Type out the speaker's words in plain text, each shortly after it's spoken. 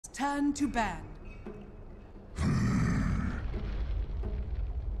turn to ban.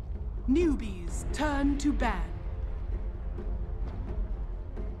 Newbies, turn to ban.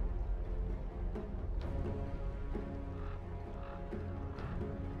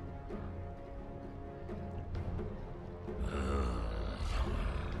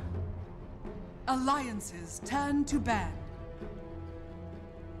 Alliances, turn to ban.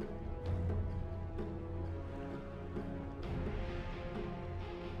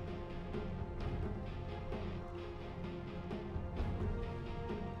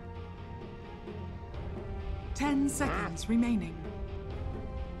 Ten seconds remaining.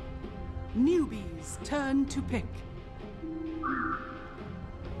 Newbies, turn to pick.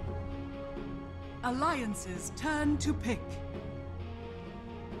 Alliances, turn to pick.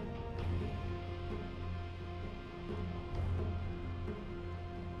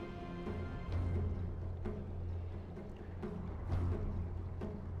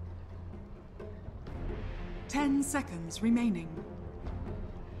 Ten seconds remaining.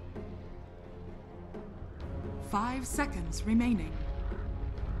 5 seconds remaining.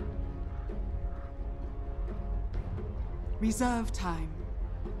 Reserve time.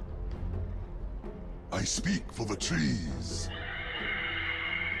 I speak for the trees.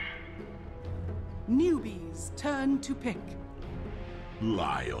 Newbies, turn to pick.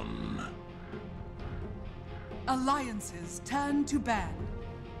 Lion. Alliances, turn to ban.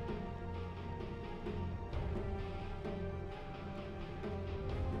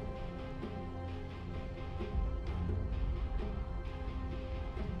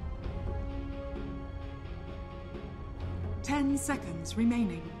 Ten seconds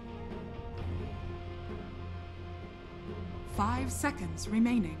remaining. 5 seconds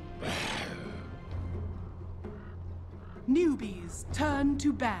remaining. Newbies, turn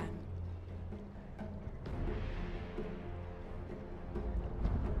to ban.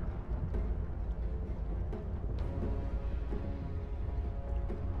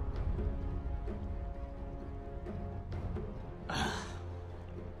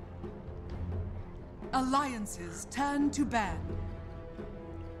 Alliances, turn to ban.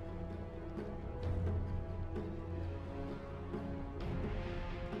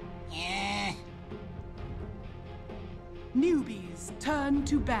 Newbies, turn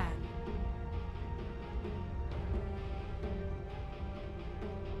to ban.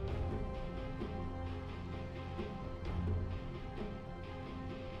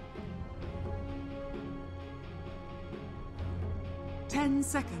 Ten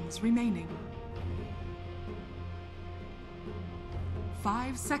seconds remaining.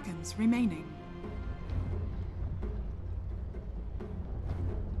 5 seconds remaining.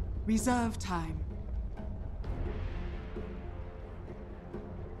 Reserve time.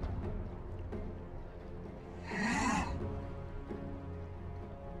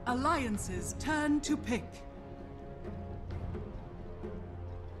 Alliances, turn to pick.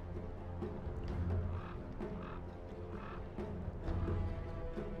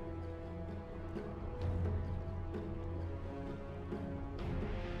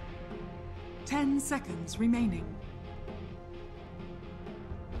 Ten seconds remaining.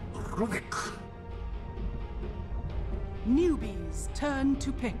 Newbies, turn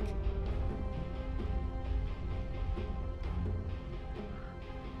to pick.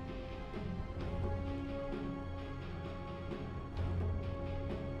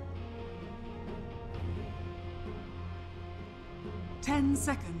 Ten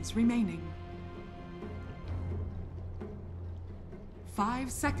seconds remaining. 5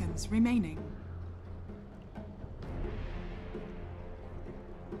 seconds remaining.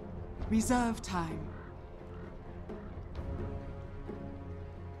 Reserve time.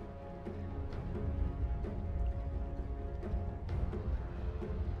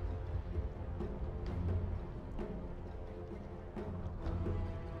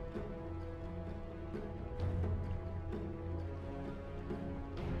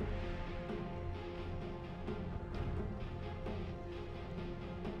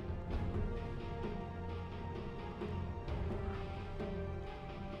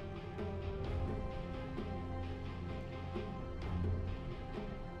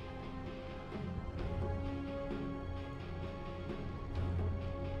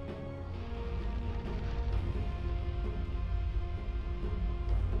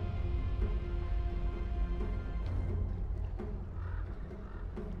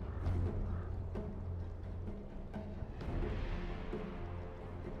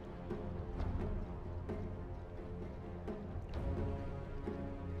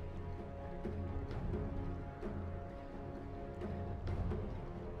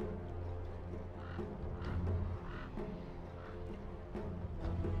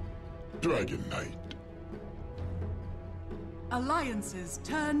 Dragon Knight. Alliance's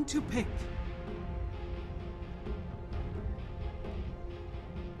turn to pick.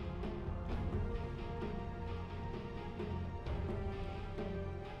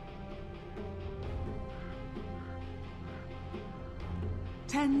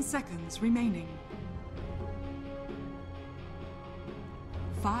 Ten seconds remaining.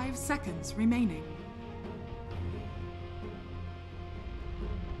 5 seconds remaining.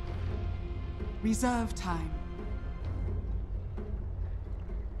 Reserve time.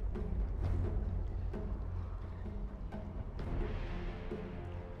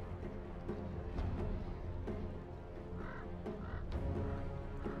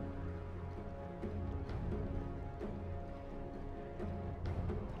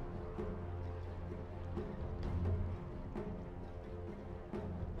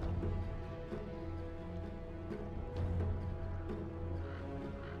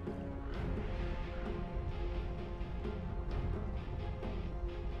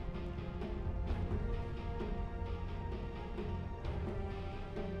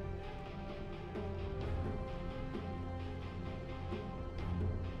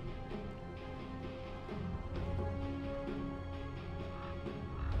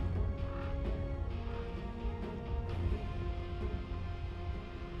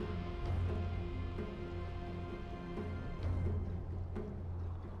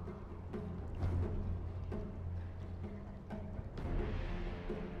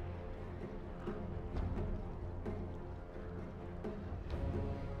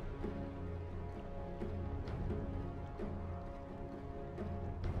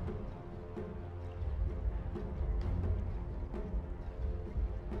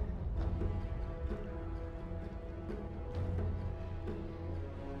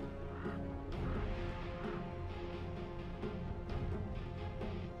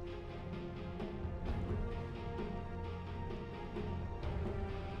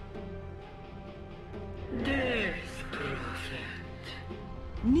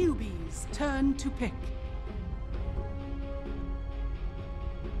 Newbee's turn to pick.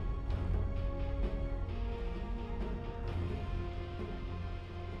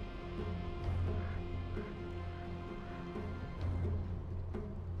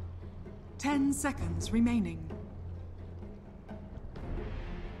 Ten seconds remaining.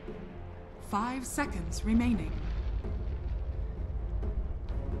 5 seconds remaining.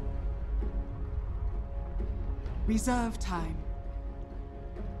 Reserve time.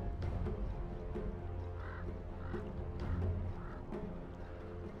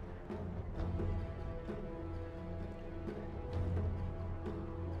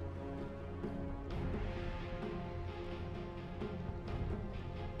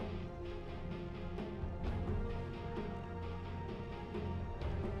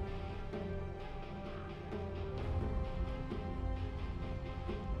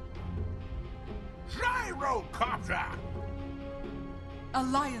 Gyrocopter!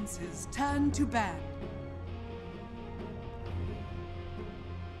 Alliance's turn to ban.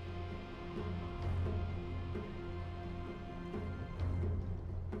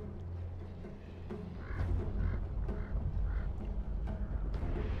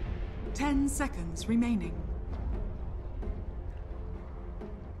 Ten seconds remaining.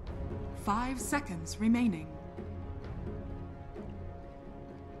 5 seconds remaining.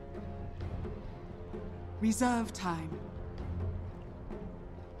 Reserve time.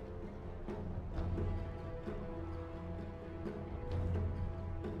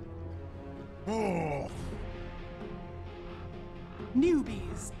 Oh.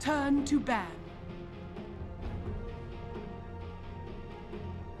 Newbee's turn to ban.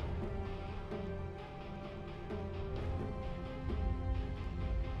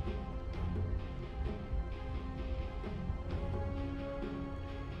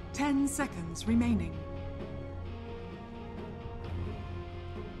 Ten seconds remaining.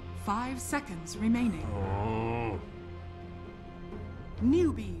 5 seconds remaining. Oh.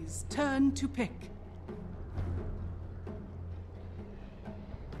 Newbee's turn to pick.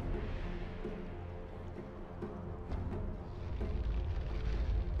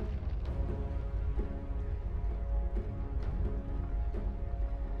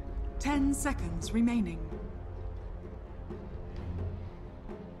 Ten seconds remaining.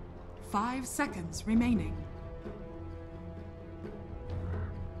 5 seconds remaining.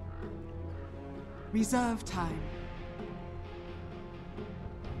 Reserve time.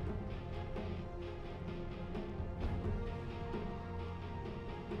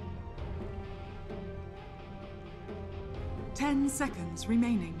 Ten seconds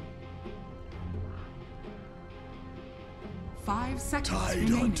remaining. 5 seconds Tide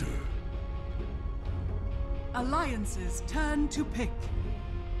remaining. Hunter. Alliance's turn to pick.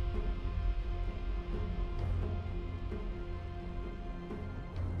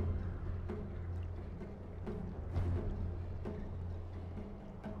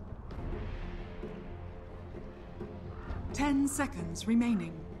 Ten seconds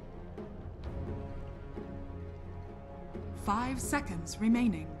remaining. 5 seconds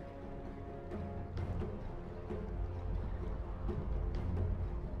remaining.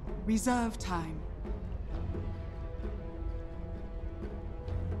 Reserve time.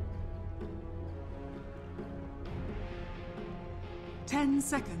 Ten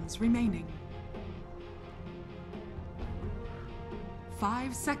seconds remaining.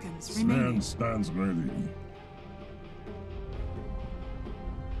 5 seconds remaining. Stands ready.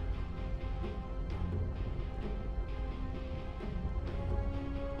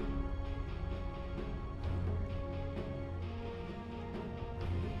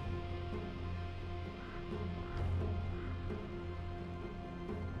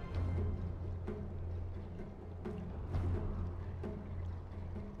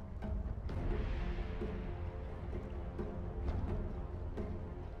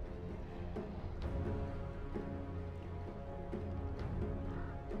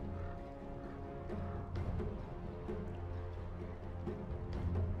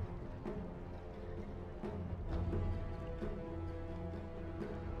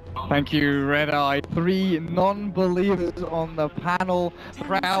 Thank you, Red Eye. 3 non-believers on the panel.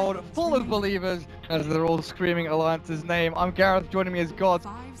 Crowd full of believers as they're all screaming Alliance's name. I'm Gareth, joining me as God,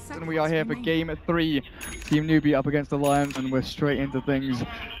 and we are here for Game 3. Team Newbee up against Alliance, and we're straight into things.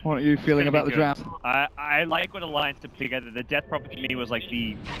 What are you feeling about the draft? I like what Alliance put together. The Death Prophet to me was like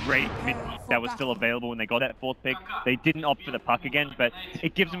the great mid that was still available when they got that 4th pick. They didn't opt for the puck again, but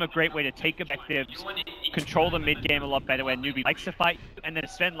it gives them a great way to take objectives, control the mid game a lot better where Newbee likes to fight, and then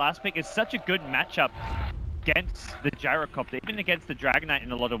Sven last pick is such a good matchup against the Gyrocopter, even against the Dragonite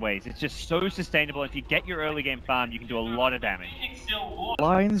in a lot of ways. It's just so sustainable. If you get your early game farm, you can do a lot of damage.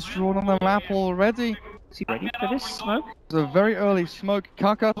 Lines drawn on the map already. Is he ready for this smoke? It's a very early smoke.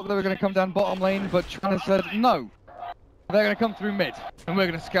 Kaka thought they were going to come down bottom lane, but China said no. They're going to come through mid, and we're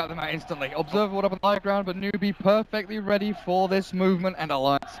going to scout them out instantly. Observer what up on the high ground, but Newbee perfectly ready for this movement, and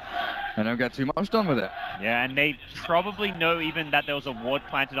Alliance, and don't get too much done with it. Yeah, and they probably know even that there was a ward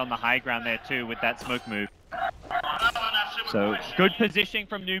planted on the high ground there too with that smoke move. So good positioning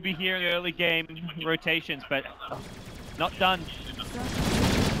from Newbee here in the early game rotations, but not done.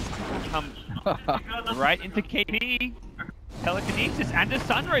 Come right into KP. Telekinesis and a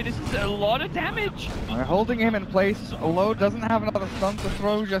Sunray. This is a lot of damage. We're holding him in place. Although doesn't have another stun to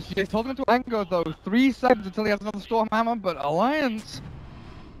throw just yet. He's holding him to Ango though. 3 seconds until he has another Storm Hammer, but Alliance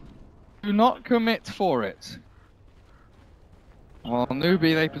do not commit for it. Well,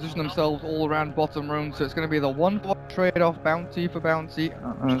 Newbee, they position themselves all around bottom room, so it's going to be the 1-4 trade-off, bounty for bounty,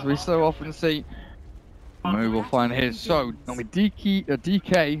 as we so often see. We will find his. So, it'll be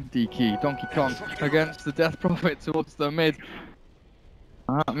DK, Donkey Kong, against the Death Prophet towards the mid.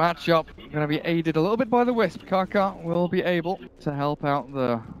 Matchup going to be aided a little bit by the Wisp. Kaka will be able to help out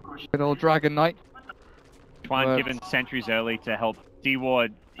the good old Dragon Knight. Twan given sentries early to help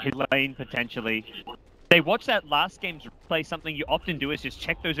D-Ward his lane potentially. They watch that last game's replay. Something you often do is just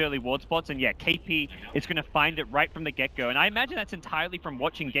check those early ward spots, and yeah, KP is going to find it right from the get-go. And I imagine that's entirely from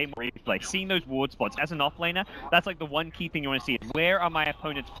watching game replay, seeing those ward spots. As an offlaner, that's like the one key thing you want to see. Is where are my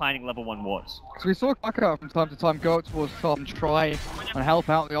opponents planning level 1 wards? So we saw Kaka from time to time go up towards top and try and help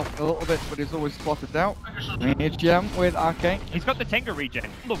out the off a little bit, but he's always spotted out. Here's Gem with Arcane. He's got the Tenga regen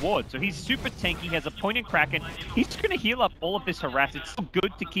on the ward, so he's super tanky. He has a point in Kraken. He's going to heal up all of this harass. It's still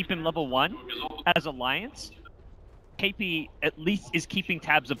good to keep him level 1 as Alliance. KP at least is keeping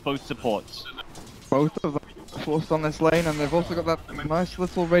tabs of both supports. Both of them forced on this lane, and they've also got that nice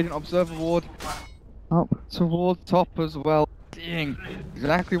little Radiant Observer ward up towards top as well. Seeing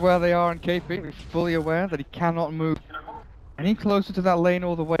exactly where they are, and KP is fully aware that he cannot move any closer to that lane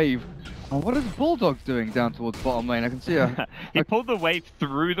or the wave. And what is Bulldog doing down towards bottom lane? I can see he pulled the wave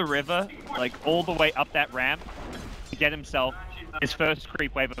through the river, like all the way up that ramp to get himself his first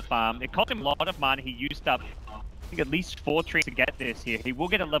creep wave of farm. It cost him a lot of mana. He used up, I think, at least 4 trees to get this here. He will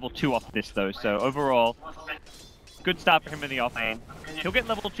get a level 2 off this though, so overall, good start for him in the off lane. He'll get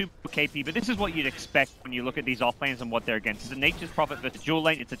level 2 KP, but this is what you'd expect when you look at these off lanes and what they're against. It's a Nature's Prophet versus dual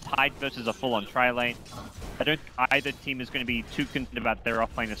lane. It's a Tide versus a full-on tri-lane. I don't think either team is going to be too concerned about their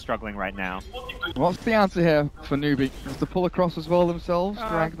off laners struggling right now. What's the answer here for Newbee? Is to pull across as well themselves,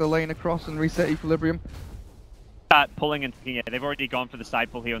 drag the lane across and reset equilibrium? Start pulling and yeah, they've already gone for the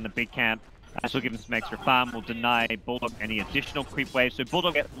side pull here in the big camp. This will give him some extra farm, will deny Bulldog any additional creep waves. So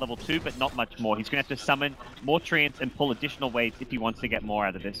Bulldog gets level 2, but not much more. He's going to have to summon more treants and pull additional waves if he wants to get more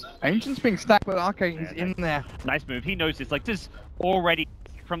out of this. Ancient's being stacked, but Arcane is in there. Nice move. He knows this. Like, this already,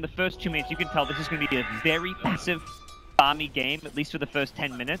 from the first 2 minutes, you can tell this is going to be a very passive, farmy game, at least for the first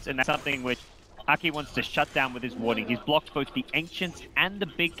 10 minutes. And that's something which Aki wants to shut down with his warding. He's blocked both the Ancients and the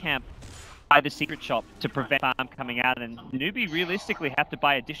big camp by the secret shop to prevent farm coming out, and Newbee realistically have to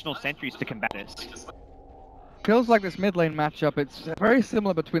buy additional sentries to combat this. Feels like this mid lane matchup, it's very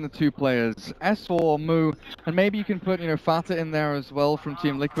similar between the two players. S4, Moo, and maybe you can put, Fata in there as well from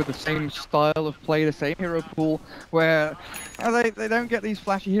Team Liquid, the same style of play, the same hero pool, where they don't get these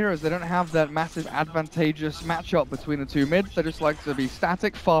flashy heroes, they don't have that massive advantageous matchup between the two mids, they just like to be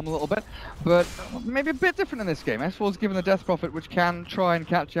static, farm a little bit, but maybe a bit different in this game. S4's given the Death Prophet, which can try and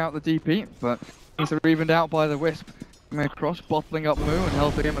catch out the DP, but things are evened out by the Wisp. Coming across, bottling up Moo and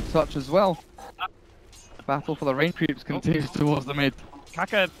helping him a touch as well. Battle for the rain creeps continues towards the mid.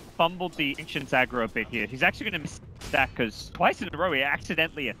 Kaka fumbled the Ancients aggro a bit here. He's actually going to miss that because twice in a row he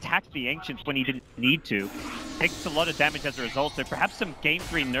accidentally attacked the Ancients when he didn't need to. Takes a lot of damage as a result, so perhaps some game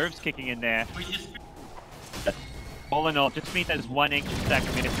 3 nerves kicking in there. All in all, just means there's one Ancient stack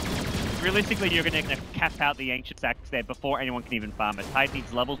committed. Realistically, you're going to cap out the Ancient stacks there before anyone can even farm it. Tide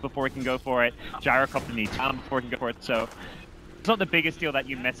needs levels before he can go for it. Gyrocopter needs farm before he can go for it, so it's not the biggest deal that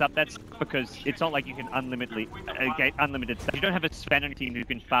you mess up. That's because it's not like you can get unlimited stuff. You don't have a Sven on your team who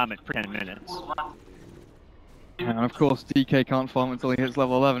can farm it for 10 minutes. And of course, DK can't farm until he hits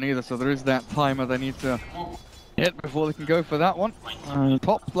level 11 either, so there is that timer they need to hit before they can go for that one.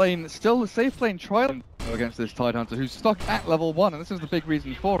 Top lane, still the safe lane trial against this Tidehunter, who's stuck at level 1, and this is the big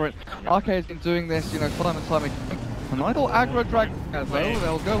reason for it. RK has been doing this, time and time again. A idle aggro drag as well.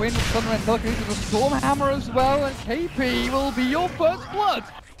 They'll go in with Thunder and telekinesis, the Storm Hammer as well, and KP will be your first blood.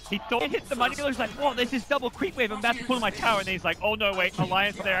 He thought he hit the money, he was like, whoa, this is double creep wave, I'm about to pull my tower, and then he's like, oh no, wait,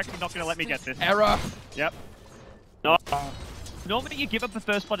 Alliance, they're actually not going to let me get this. Error. Yep. No. Normally you give up the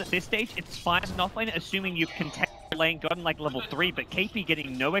first blood at this stage, it's fine as an offlaner, assuming you've contested the lane, gotten like level 3, but KP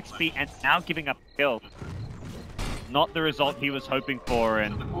getting no XP and now giving up kill. Not the result he was hoping for,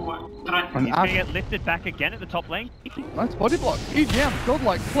 and he's going to get lifted back again at the top lane. Nice body block. EGM,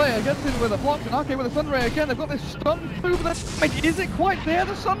 godlike player, gets in with a block, and RK with a Sun Ray again. They've got this stun move, but is it quite there?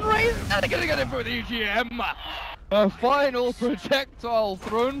 The Sun Ray, and they're going to get it for the EGM. A final projectile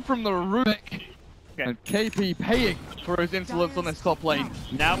thrown from the Rubik. Okay. And KP paying for his insolence on this top lane.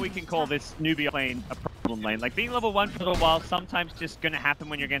 Now we can call this Newbee lane a problem lane. Like, being level 1 for a little while, sometimes just going to happen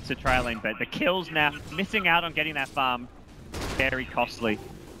when you're against a trial lane, but the kills now, missing out on getting that farm, very costly.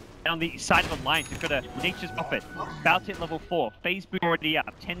 And on the side of Alliance, you've got a Nature's Prophet, about to hit level 4, phase boot already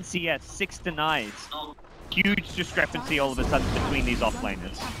up, 10 CS, 6 denies. Huge discrepancy all of a sudden between these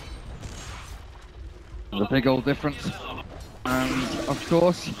offlaners. There's a big old difference. And of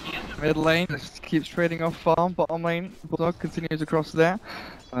course, mid lane just keeps trading off farm, bottom lane, Bulldog continues across there.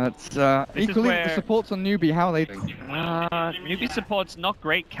 But equally, the supports on Newbee, how are they doing? Newbee support's not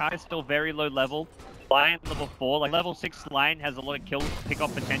great, Kai is still very low level. Lion level 4, like level 6 Lion has a lot of kill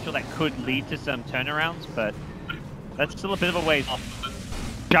pick-off potential that could lead to some turnarounds, but that's still a bit of a ways off.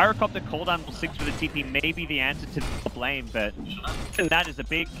 Gyrocopter cooldown level 6 with a TP may be the answer to the blame, but that is a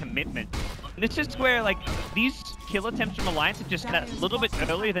big commitment. And it's just where, like, these kill attempts from Alliance are just a little bit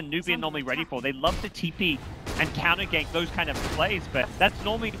earlier than Newbee are normally ready for. They love to TP and counter gank those kind of plays, but that's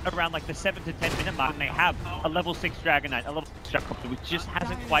normally around like the 7 to 10 minute mark, and they have a level 6 Dragonite, a level 6 Gyrocopter, which just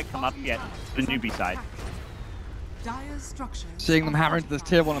hasn't quite come up yet, the Newbee side. Seeing them hammer into this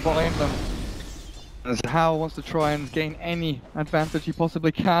tier 1 and behind them. As Hao wants to try and gain any advantage he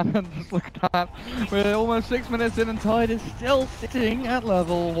possibly can, and just look at that. We're almost 6 minutes in and Tide is still sitting at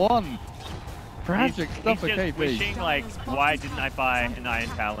level 1. Tragic stuff for KP. He's wishing, like, why didn't I buy an Iron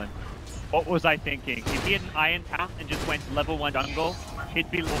Talon? What was I thinking? If he had an Iron Talon and just went level 1 jungle, he'd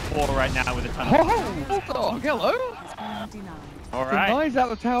be level 4 right now with a ton of... Oh, Bulldog, hello! Alright. Denies out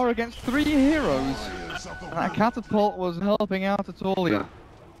the tower against 3 heroes. And that catapult was helping out at all here.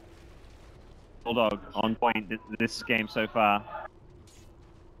 Bulldog on point this game so far.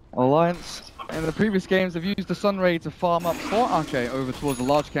 Alliance in the previous games have used the Sun Ray to farm up for Arche over towards the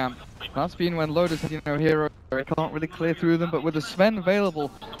large camp. That's been when Lotus had, hero, he can't really clear through them, but with the Sven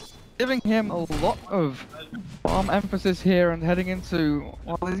available, giving him a lot of farm emphasis here and heading into,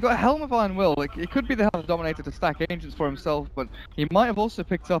 well, he's got a Helm of Iron Will. Like, it could be the Helm Dominator to stack Ancients for himself, but he might have also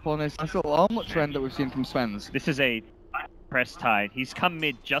picked up on this nice little armlet trend that we've seen from Sven's. This is a press tide. He's come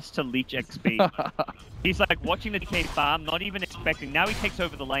mid just to leech XP. He's like watching the DK farm, not even expecting. Now he takes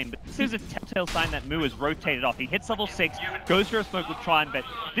over the lane, but this is a telltale sign that Moo has rotated off. He hits level 6, goes for a smoke with Trine, but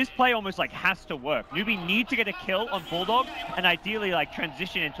this play almost like has to work. Newbee need to get a kill on Bulldog and ideally like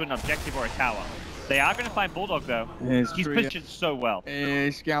transition into an objective or a tower. They are going to find Bulldog though. He's positioned so well.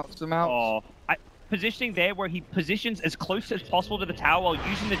 He scouts him out. Oh, positioning there where he positions as close as possible to the tower while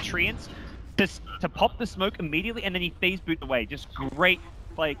using the treants to pop the smoke immediately, and then he phase boot away. Just great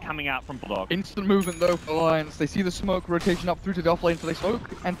play coming out from Bulldog. Instant movement though for Alliance. They see the smoke rotation up through to the offlane, so they smoke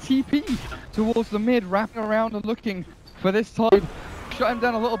and TP towards the mid, wrapping around and looking for this time. Shut him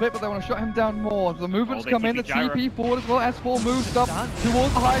down a little bit, but they want to shut him down more. The movements come in, the TP forward as well. S4 moves up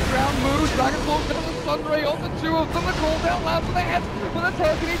towards the high ground, moves, Dragonfall down the Sunray on the two of them. The cooldown lands on their heads, but the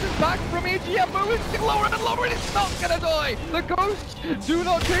telekinesis back from EGM, moving lower and lower, and it's not gonna die. The ghosts do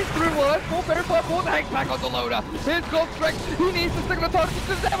not chase through. Well, S4 verify for the hex back on the loader. Here's Godstrike, he needs to stick on the target.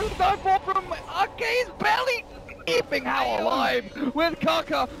 There's never time from Arcade's barely keeping How alive with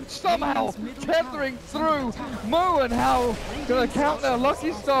Kaka somehow tethering through. Mo and How gonna count their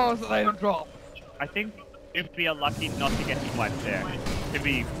lucky stars that they don't drop. I think Newbee are lucky not to get wiped there, to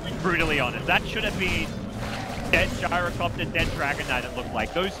be brutally honest. That should have been dead Gyrocopter, dead Dragon Knight, it looked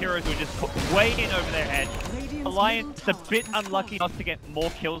like. Those heroes were just put way in over their head. Alliance a bit unlucky not to get more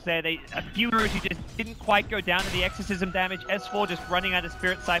kills there. A few heroes who just didn't quite go down to the exorcism damage. S4 just running out of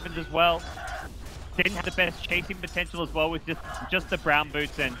spirit siphons as well. Didn't have the best chasing potential as well with just the brown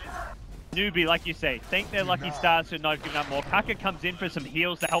boots, and Newbee, like you say, thank their lucky stars for not giving up more. Kaka comes in for some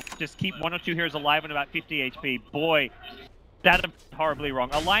heals to help just keep 1 or 2 heroes alive on about 50 HP. Boy, that is horribly wrong.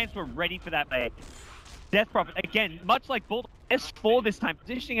 Alliance were ready for that play. Death Prophet, again, much like Bulldog, S4 this time,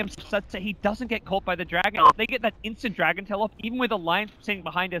 positioning himself such that he doesn't get caught by the Dragon. If they get that instant Dragon Tail off, even with Alliance sitting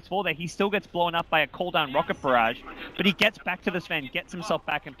behind S4 there, he still gets blown up by a cooldown rocket barrage. But he gets back to the Sven, gets himself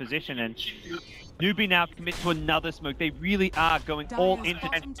back in position, and Newbee now commit to another smoke. They really are going all in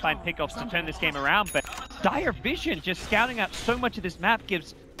to find pickoffs to turn this game around, but Dire Vision just scouting out so much of this map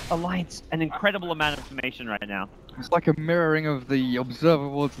gives Alliance an incredible amount of information right now. It's like a mirroring of the Observer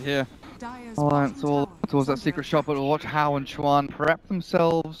Woods here. Alliance all towards that secret shot, but we'll watch How and Chuan prep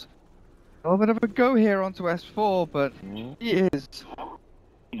themselves. A little bit of a go here onto S4, but he is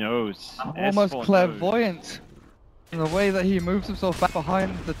He knows. almost S4 clairvoyant knows. in the way that he moves himself back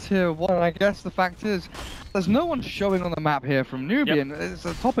behind the tier 1. And I guess the fact is, there's no one showing on the map here from Newbee, and it's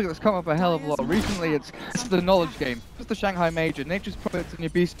a topic that's come up a hell of a lot recently. It's the knowledge game. It's the Shanghai Major, Nature's Prophets and your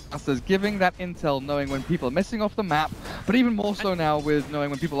Beastmasters, giving that intel, knowing when people are missing off the map, but even more so now with knowing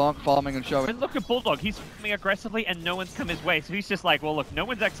when people aren't farming and showing. But look at Bulldog, he's farming aggressively and no one's come his way, so he's just like, well look, no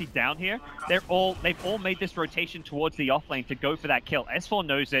one's actually down here. They've all made this rotation towards the offlane to go for that kill. S4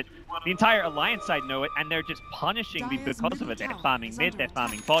 knows it, the entire Alliance side know it, and they're just punishing me because of it. They're farming mid, they're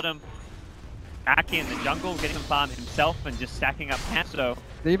farming bottom. Aki in the jungle, getting him farm himself and just stacking up camps, so...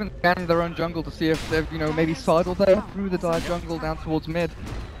 They even scanning their own jungle to see if they've, maybe sidled there through the Dire jungle down towards mid.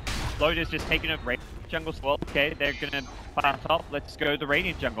 Loader's just taking over jungle, so well, okay, they're gonna fire top, let's go the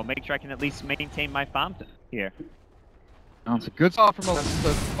Radiant jungle, make sure I can at least maintain my farm here. That's a good start from Alliance so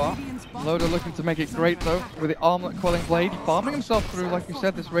far. Loader looking to make it great though, with the Armlet Quelling Blade, farming himself through, like you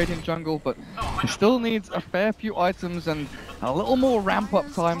said, this Radiant jungle, but he still needs a fair few items and a little more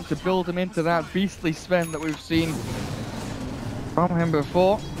ramp-up time to build him into that beastly Sven that we've seen from him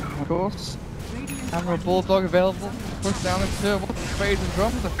before, of course. Hammer and Bulldog available, push down into tier 1, spades and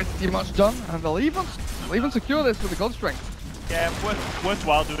drums, they're pretty much done, and they'll even secure this with the God Strength. Yeah,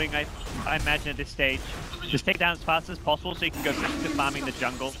 worthwhile doing, I imagine at this stage. Just take it down as fast as possible so you can go back to farming the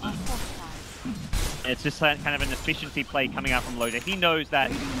jungle. It's just kind of an efficiency play coming out from Loader. He knows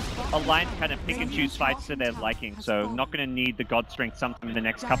that Alliance kind of pick and choose fights to their liking, so not going to need the God Strength sometime in the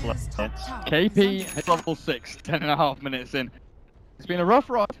next couple of minutes. KP hit level 6, 10.5 minutes in. It's been a rough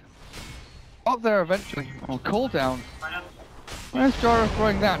ride. Got there eventually. On cooldown. Where's Jara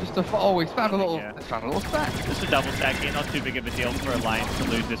throwing that? Just to he's found a little stack. Just a double stack here, not too big of a deal for Alliance to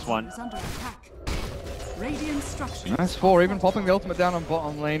lose this one. Nice 4, even popping the ultimate down on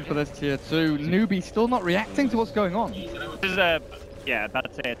bottom lane for this tier 2. Newbee still not reacting to what's going on. This is about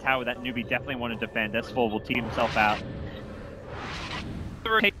to say a tower that Newbee definitely want to defend. S4 will team himself out.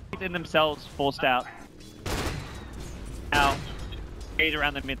 Rotating themselves, forced out. Now, gate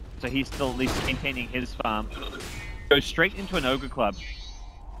around the mid, so he's still at least maintaining his farm. Goes straight into an Ogre Club.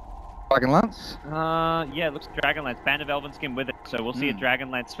 Dragonlance? Yeah, it looks like Dragonlance. Band of Elven skin with it, so we'll see a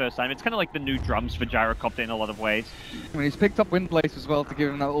Dragonlance first time. It's kind of like the new drums for Gyrocopter in a lot of ways. I mean, he's picked up Windblaze as well to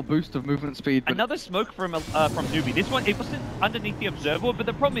give him that little boost of movement speed. But... Another smoke from Newbee. This one, it wasn't underneath the Observer Ward, but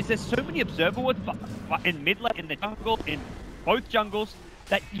the problem is there's so many Observer Wards in mid lane, in the jungle, in both jungles,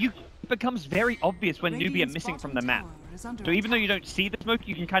 that it becomes very obvious when Newbee are missing from the map. So even though you don't see the smoke,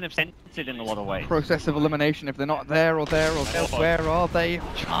 you can kind of sense it in a lot of ways. Process of elimination. If they're not there or where are they?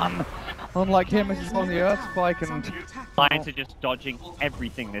 Chun, unlike him, is on the Earth Spike, and Lions are just dodging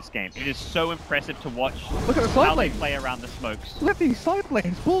everything this game. It is so impressive to watch. Look at the how side they lane. play around the smokes. Look at these side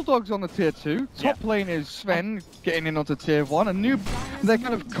lanes. Bulldog's on the tier 2. Top lane is Sven getting in onto tier 1. And they're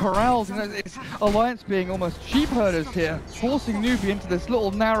kind of corralled. You know, it's Alliance being almost sheep herders here, forcing Newbee into this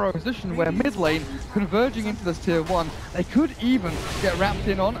little narrow position where mid lane, converging into this tier 1, they could even get wrapped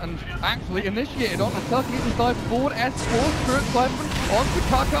in on and actually initiated on. And tucking it inside forward, S4, Spirit Siphon, on to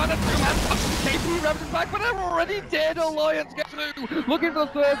Kakan, and KP wraps it back, but they're already dead. Alliance gets through. Looking for the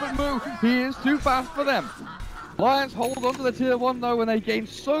third, but Moo, he is too fast for them. Alliance hold on to the tier 1 though, and they gain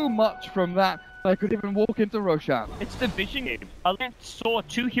so much from that. They could even walk into Roshan. It's the vision game. Alliance saw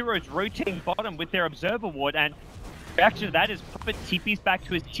 2 heroes rotating bottom with their Observer Ward, and reaction to that is Puppet TP's back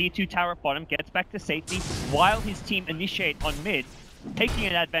to his tier 2 tower at bottom, gets back to safety, while his team initiate on mid, taking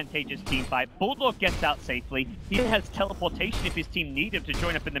an advantageous team fight. Bulldog gets out safely. He has teleportation if his team need him to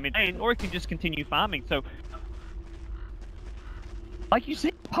join up in the mid lane, or he can just continue farming. So, like you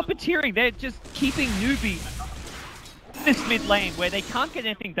said, puppeteering, they're just keeping Newbee in this mid lane where they can't get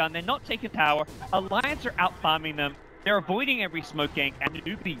anything done. They're not taking tower. Alliance are out farming them. They're avoiding every smoke gank, and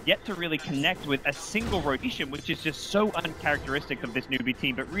Newbee yet to really connect with a single rotation, which is just so uncharacteristic of this Newbee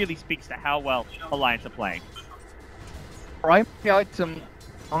team, but really speaks to how well Alliance are playing. Primary item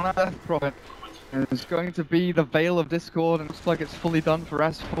on that Death Prophet is going to be the Veil of Discord, and it looks like it's fully done for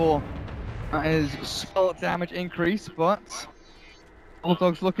S4. That is spell damage increase, but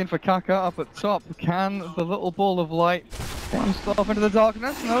Bulldog's looking for Kaka up at top. Can the little ball of light bounce off into the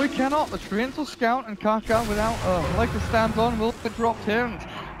darkness? No, he cannot. The Treant will scout, and Kaka, without a leg to stand on, will be dropped here and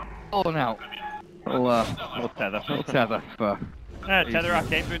fallen out. Little tether. Little tether for... tether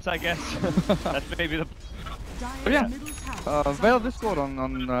arcane boots, I guess. That's maybe the... But yeah, Veil of Discord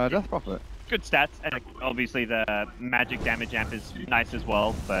on Death Prophet. Good stats, and obviously the magic damage amp is nice as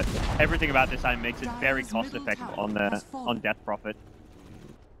well, but everything about this item makes it very cost effective on Death Prophet.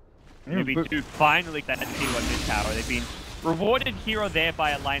 Newbee 2 finally got that T1 mid tower. They've been rewarded here or there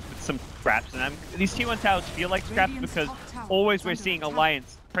by Alliance with some scraps, and these T1 towers feel like scraps because always we're seeing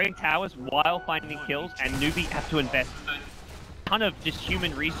Alliance trading towers while finding kills, and Newbee have to invest a ton of just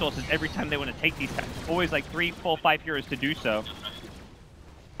human resources every time they want to take these towers. Always like 3, 4, 5 heroes to do so.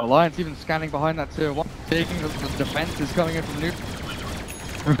 Alliance even scanning behind that tier 1, taking the defense is coming in from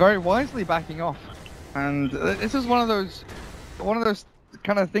Newbee. Very wisely backing off, and this is one of those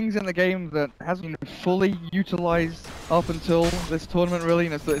kind of things in the game that hasn't been fully utilized up until this tournament, really.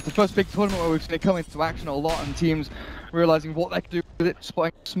 And it's the first big tournament where we've seen it come into action a lot, and teams realizing what they can do with it,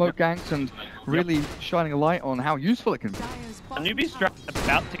 spotting smoke ganks, and really shining a light on how useful it can be. Newbee's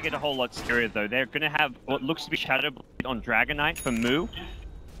about to get a whole lot scarier though. They're going to have what looks to be Shadow Blade on Dragonite for Moo.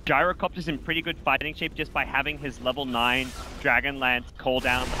 Gyrocopter's in pretty good fighting shape just by having his level 9 Dragonlance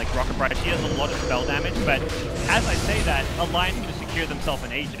cooldown like Rocket Barrage. He has a lot of spell damage, but as I say that, Alliance going to secure themselves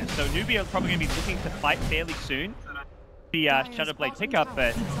an agent. So Newbee are probably going to be looking to fight fairly soon. The Shadow Blade pickup,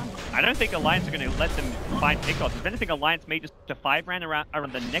 but I don't think Alliance are going to let them find pickups. If anything, Alliance may just a 5 round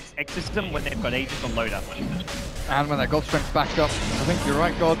around the next exorcism when they've got Aegis on load up. And when that God Strength's back up, I think you're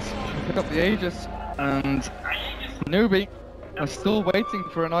right, Gods. Pick up the Aegis, and Newbee are still waiting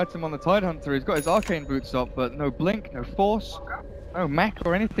for an item on the Tidehunter. He's got his Arcane Boots up, but no Blink, no Force, no Mech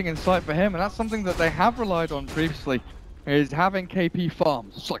or anything in sight for him, and that's something that they have relied on previously, is having KP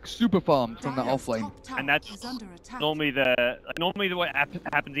farms. It's like super farms from that offlane. And that's normally what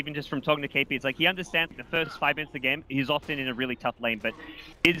happens even just from talking to KP. It's like he understands the first 5 minutes of the game, he's often in a really tough lane, but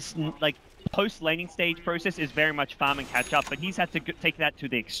it's like post-laning stage process is very much farm and catch up, but he's had to take that to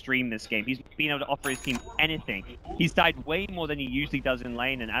the extreme this game. He's been able to offer his team anything. He's died way more than he usually does in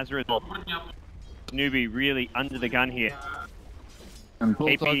lane, and as a result, Newbee really under the gun here. And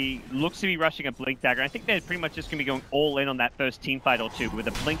KP looks to be rushing a Blink Dagger. I think they're pretty much just going to be going all in on that first team fight or two with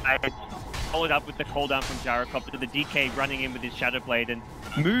a Blink Dagger, followed up with the cooldown from Gyrocopter, the DK running in with his Shadow Blade, and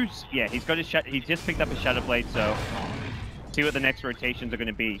Moose, yeah, he's just picked up his Shadow Blade, so see what the next rotations are going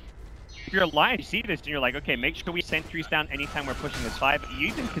to be. If you're Alliance, you see this and you're like, okay, make sure we sentries down anytime we're pushing this 5. You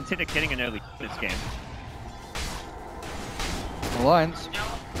even consider getting an early this game. Alliance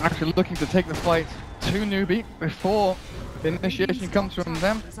actually looking to take the fight to Newbee before the initiation comes from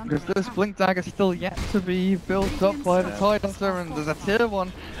them, because this Blink Dagger is still yet to be built up by the Tidehunter, and there's a tier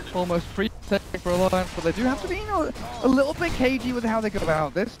 1 almost pre-take for Alliance, but they do have to be, you know, a little bit cagey with how they go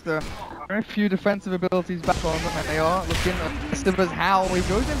about this. There are very few defensive abilities back on them, and they are looking aggressive as how he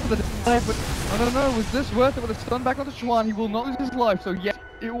goes in for the dive, but I don't know, was this worth it with a stun back onto Chuan? He will not lose his life, so yes,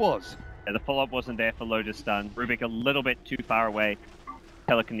 it was. Yeah, the follow-up wasn't there for Lotus stun. Rubik a little bit too far away.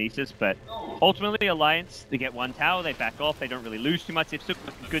 Telekinesis, but ultimately Alliance, they get 1 tower, they back off, they don't really lose too much. They've still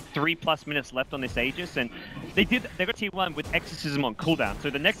got a good 3+ minutes left on this Aegis, and they got tier 1 with Exorcism on cooldown, so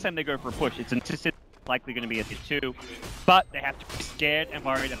the next time they go for a push, it's insisted likely going to be a tier 2, but they have to be scared and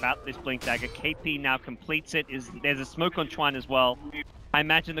worried about this Blink Dagger. KP now completes it. There's a smoke on Chuan as well. I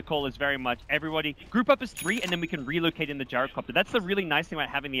imagine the call is very much everybody group up as 3 and then we can relocate in the gyrocopter. That's the really nice thing about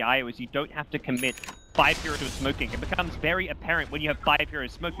having the IO, is you don't have to commit 5 heroes to smoking. It becomes very apparent when you have 5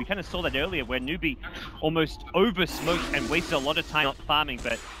 heroes smoked. We kind of saw that earlier where Newbee almost over smoked and wasted a lot of time not farming,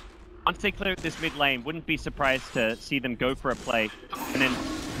 but once they clear this mid lane, wouldn't be surprised to see them go for a play and then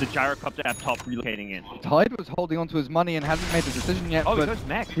the gyrocopter up top relocating in. Tide was holding on to his money and hasn't made the decision yet, but he goes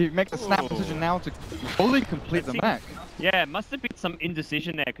mech. He makes a snap decision now to fully complete the mech. Yeah, it must have been some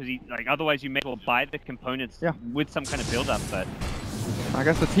indecision there, because otherwise you may as well buy the components with some kind of build-up, but I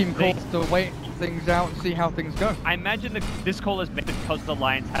guess the team calls to wait things out and see how things go. I imagine this call is made because the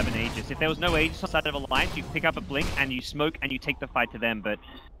Alliance have an Aegis. If there was no Aegis on the side of Alliance, you pick up a Blink and you smoke and you take the fight to them, but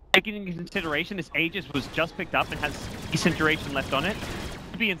taking into consideration this Aegis was just picked up and has decent duration left on it,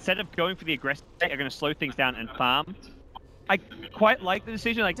 maybe instead of going for the aggressive, they're going to slow things down and farm. I quite like the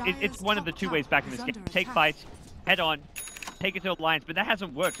decision. Like it's one of the 2 ways back in this game. Take fights, head on, take it to Alliance, but that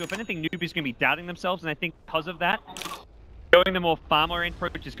hasn't worked. So if anything, Newbee's going to be doubting themselves, and I think because of that, going the more farm-oriented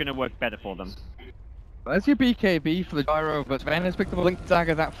approach is going to work better for them. There's your BKB for the gyro, but Sven has picked up a Blink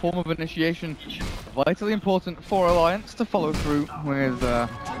Dagger, that form of initiation. Vitally important for Alliance to follow through with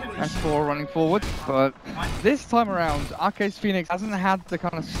S4 running forward. But this time around, Arcade's Phoenix hasn't had the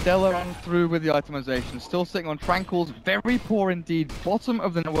kind of stellar run through with the itemization. Still sitting on Tranquils, very poor indeed. Bottom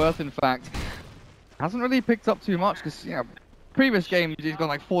of the net worth, in fact. Hasn't really picked up too much because, you know, previous games he's gone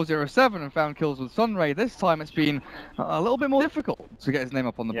like 4-0-7 and found kills with Sunray. This time it's been a little bit more difficult to get his name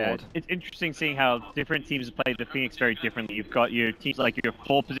up on the board. It's interesting seeing how different teams play the Phoenix very differently. You've got your teams like your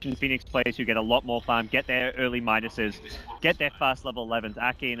 4-position Phoenix players who get a lot more farm, get their early minuses, get their fast level 11s.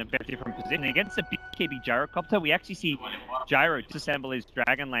 Ake in a very different position. Against the BKB Gyrocopter, we actually see Gyro disassemble his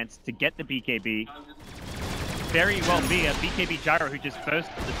Dragon Lance to get the BKB. Very well be a BKB Gyro who just burst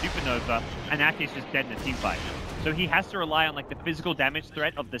the Supernova, and Ake's just dead in a team fight. So he has to rely on like the physical damage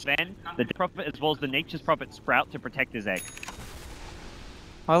threat of the Sven, the Prophet, as well as the Nature's Prophet Sprout to protect his egg.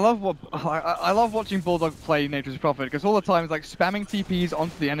 I love watching Bulldog play Nature's Prophet, because all the time it's like spamming TPs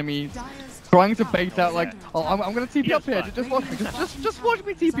onto the enemy, trying to bait out like, oh, I'm gonna TP up here, just watch me, just watch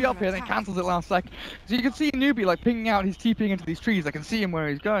me TP up here, and then cancels it last sec. So you can see Newbee like pinging out, he's TPing into these trees. I can see him where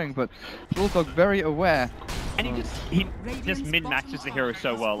he's going, but Bulldog very aware. And he just min-maxes the hero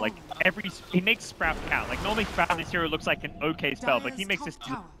so well. Like he makes Sprout count. Like normally Sprout in this hero looks like an okay spell, but he makes this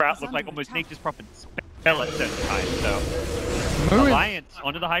Sprout look like almost Nature's Prophet spell at certain times. So Alliance,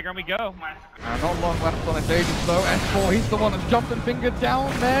 onto the high ground we go. Not long left on his Aegis though. S4, he's the one that's jumped and fingered down.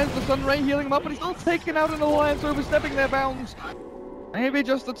 There's the Sunray healing him up, but he's still taking out an Alliance, overstepping their bounds. Maybe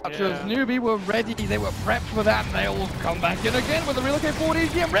just the touches. Newbee were ready, they were prepped for that, and they'll come back in again with a relocate forward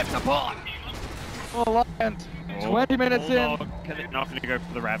EGM ripped apart. Alliance, 20 minutes in. Not going to go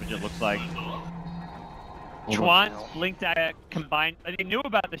for the Ravage, it looks like. Chuan's Blink Dagger combined. They knew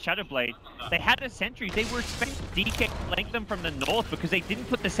about the Shadow Blade. They had a sentry. They were expecting DK to flank them from the north because they didn't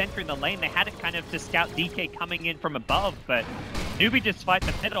put the sentry in the lane. They had it kind of to scout DK coming in from above, but Newbee just fights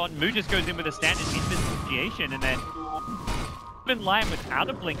them head on. Moo just goes in with a standard initiation, and then even Lion without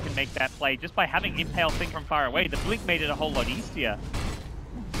a Blink can make that play just by having Impale Thing from far away. The Blink made it a whole lot easier,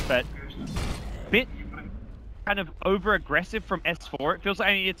 but bit kind of over-aggressive from S4. It feels like,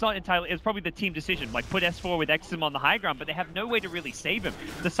 I mean, it's not entirely, it's probably the team decision, like put S4 with Exim on the high ground, but they have no way to really save him.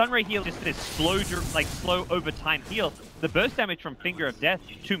 The Sunray heal just this slow over time heal. The burst damage from Finger of Death,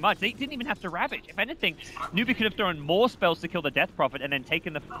 too much. They didn't even have to Ravage. If anything, Newbee could have thrown more spells to kill the Death Prophet and then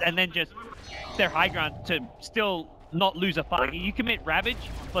taken and then just their high ground to still not lose a fight. You commit Ravage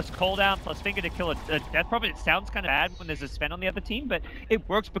plus cooldown plus Finger to kill a Death Prophet. It sounds kind of bad when there's a Sven on the other team, but it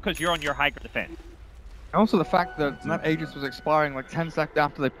works because you're on your high ground defense. Also the fact that that Aegis was expiring like 10 seconds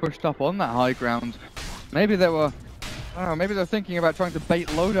after they pushed up on that high ground. Maybe they were, I don't know, maybe they're thinking about trying to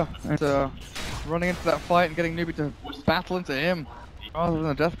bait Loda into running into that fight and getting Newbee to battle into him rather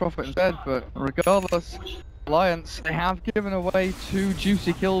than a Death Prophet instead, but regardless, Alliance, they have given away 2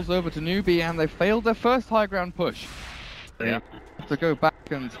 juicy kills over to Newbee, and they failed their first high ground push. They have to go back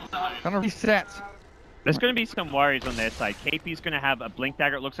and kind of reset. There's going to be some worries on their side. KP's going to have a Blink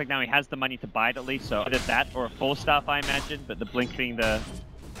Dagger. It looks like now he has the money to buy it at least, so either that or a 4-staff, I imagine, but the Blink being the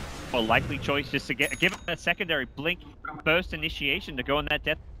more likely choice just to give him a secondary Blink burst initiation to go on that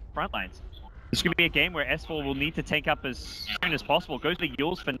death front lines. It's going to be a game where S4 will need to tank up as soon as possible. Goes to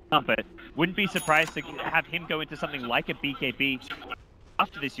Yules for now, but wouldn't be surprised to have him go into something like a BKB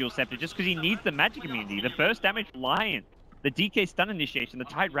after this Yules Scepter, just because he needs the magic immunity. The burst damage Lion, the DK stun initiation, the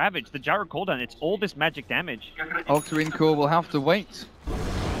Tide Ravage, the Gyro cooldown, it's all this magic damage. Octarine Core will have to wait.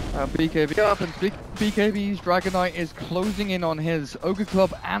 BKB up, and BKB's Dragonite is closing in on his Ogre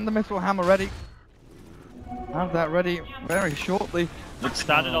Club and the Mithril Hammer ready. Have that ready very shortly. It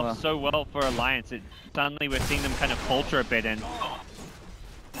started off so well for Alliance, suddenly we're seeing them kind of falter a bit, and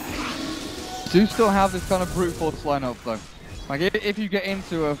do still have this kind of brute force lineup though. Like if you get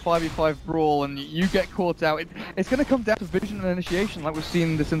into a 5v5 brawl and you get caught out, it's going to come down to vision and initiation like we've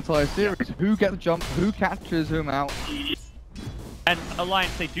seen this entire series. Who gets the jump, who catches whom out. And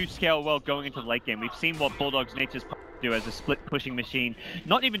Alliance, they do scale well going into the late game. We've seen what Bulldog's nature's do as a split pushing machine.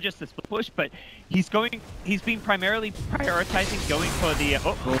 Not even just the split push, but he's been primarily prioritizing going for the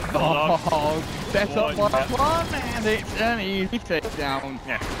set up by one, and it's an easy takedown.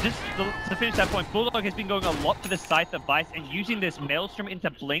 Yeah, just to finish that point, Bulldog has been going a lot for the Scythe of Vice and using this Maelstrom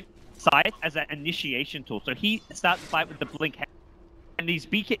into Blink Scythe as an initiation tool. So he starts the fight with the Blink head. And these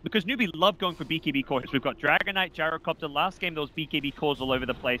because Newbee love going for BKB cores. We've got Dragonite, Gyrocopter. Last game, those BKB cores all over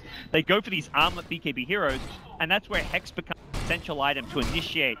the place. They go for these armlet BKB heroes, and that's where Hex becomes an essential item to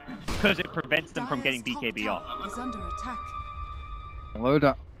initiate because it prevents them from getting BKB off. Is under attack.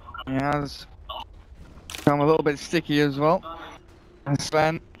 Loader has become a little bit sticky as well. And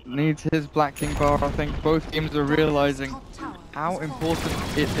Sven needs his Black King bar. I think both teams are realizing how important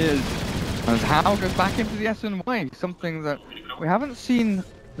it is. As Hao goes back into the SNY, something that we haven't seen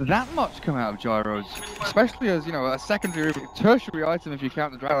that much come out of Gyros, especially as, you know, a secondary, tertiary item if you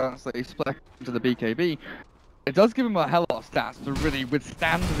count the Dragons that he split into the BKB. It does give him a hell of stats to really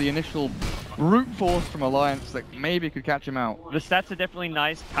withstand the initial brute force from Alliance that maybe could catch him out. The stats are definitely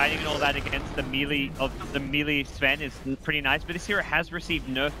nice. Kiting and all that against the melee Sven is pretty nice, but this hero has received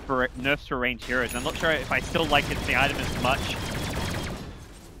nerfs for ranged heroes. I'm not sure if I still like the item as much.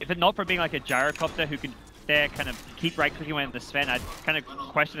 If it not for being like a Gyrocopter who can there kind of keep right-clicking when the Sven, I'd kind of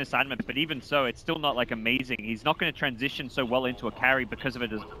question his assignment, but even so, it's still not like amazing. He's not going to transition so well into a carry because of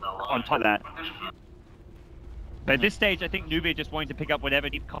it on top of that. But at this stage, I think Newbee just wanting to pick up whatever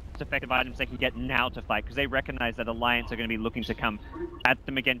cost-effective items they can get now to fight, because they recognize that Alliance are going to be looking to come at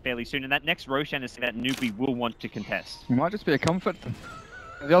them again fairly soon, and that next Roshan is that Newbee will want to contest. It might just be a comfort.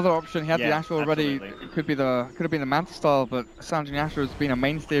 The other option, he had the Asher already, could have been the Manta style, but Sanjin Asher has been a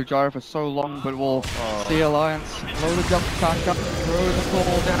mainstay of Gyro for so long, but we'll see Alliance. Loader jumps back up, throws the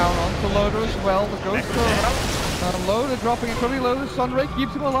ball down onto Loader as well, the Ghost still out. Loader dropping it, probably Loader, Sunray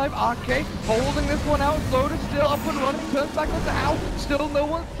keeps him alive, Arcade holding this one out, Loader still up and running, turns back onto Hao, still no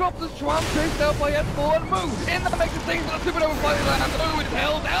one's dropped as Schwam chased out by S4 and moves in the makes the thing for the Supernova fighting land, oh, it's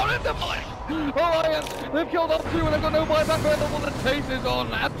held down into Blink! Alliance, they've killed off 2 and they've got no buyback available, the chase is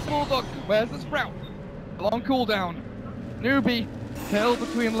on, that's Bulldog, where's the Sprout? Long cooldown, Newbee, tail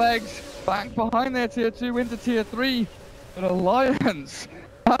between legs, back behind their tier 2 into tier 3, but Alliance,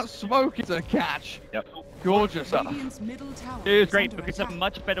 that smoke is a catch. Yep. Gorgeous. It's great because it's a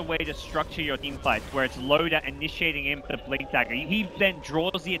much better way to structure your team fights, where it's Loader initiating him for the Blink Dagger. He then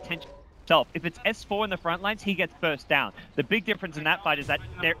draws the attention himself. If it's S4 in the front lines, he gets burst down. The big difference in that fight is that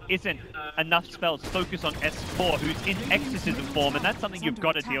there isn't enough spells focused on S4, who's in exorcism form, and that's something you've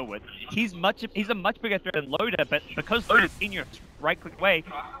got to deal with. He's a much bigger threat than Loader, but because Loader's in your right-click way,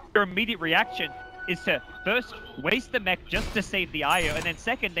 your immediate reaction is to first waste the mech just to save the IO, and then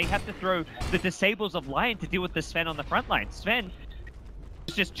second, they have to throw the disables of Lion to deal with the Sven on the front line. Sven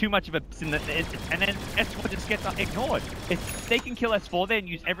is just too much of a... and then S4 just gets ignored. If they can kill S4 there and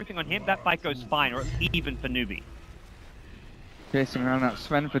use everything on him, that fight goes fine, or even for Newbee. Chasing around that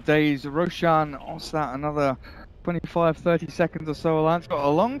Sven for days. Roshan, what's that, another 25-30 seconds or so. Alliance got a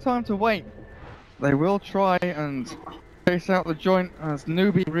long time to wait. They will try and chase out the joint as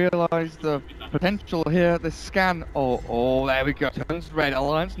Newbee realised the potential here. This scan, oh, there we go. Turns red.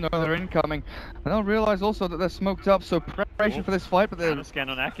 Alliance know they're incoming. And they'll realise also that they're smoked up, so preparation for this fight, but they're... scan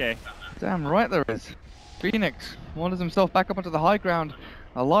on Ake. Damn right there is. Phoenix wanders himself back up onto the high ground.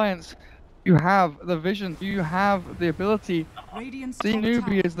 Alliance You have the vision, you have the ability. Radiant's See top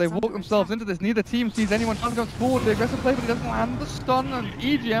Newbee tower as they is walk under themselves attack. into this. Neither team sees anyone trying to go forward. The aggressive play, but he doesn't land the stun, and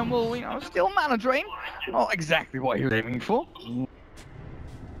EGM will, still mana drain. Not exactly what he was aiming for.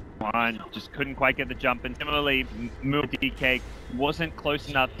 One just couldn't quite get the jump, and similarly, DK wasn't close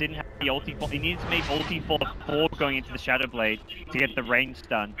enough, didn't have the ulti for. He needed to make ulti for before going into the Shadow Blade to get the range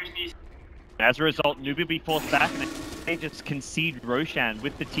stun. As a result, Newbee will be forced back, and they just concede Roshan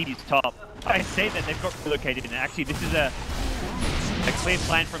with the TD's top. I say that they've got relocated, and actually this is a clear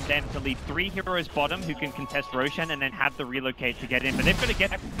plan from them to leave 3 heroes bottom who can contest Roshan and then have the relocate to get in, but they've got to get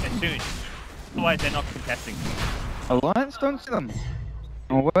back soon, otherwise they're not contesting. Alliance don't see them.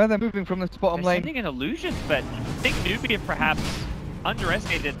 Or where they're moving from this bottom They're lane. sending an illusion, but I think Newbee have perhaps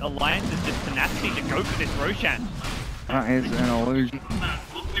underestimated Alliance's just tenacity to go for this Roshan. That is an illusion.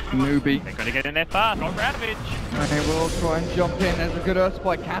 Newbee. They've got to get in there fast, not Ravage. And they will try and jump in. There's a good Earth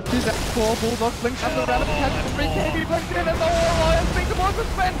Spike. Catches that 4. Bulldog blinks out the Ravage. Catches 3. KB blinks in. And the Alliance brings the ball to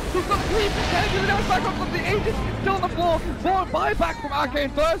Sven. He's got the creep. Kennedy with the back up from the Aegis. Still on the floor. Forward buyback from Arcane.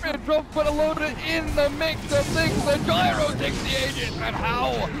 First and drop, but a loader in the mix of things. The Gyro takes the Aegis. And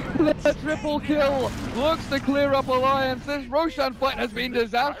how? The triple kill looks to clear up Alliance. This Roshan fight has been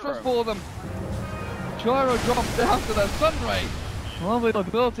disastrous for them. Gyro drops down to the Sunray. Lovely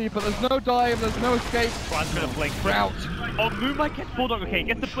ability, but there's no dive, there's no escape. One's gonna blink. Out. Oh, Moonlight gets Bulldog. Okay,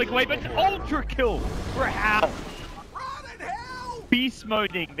 gets the blink away, but ultra kill for how? Beast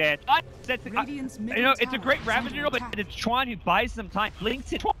moding there. Radiant's It's a great Ravager, but it's Chuan who buys them time.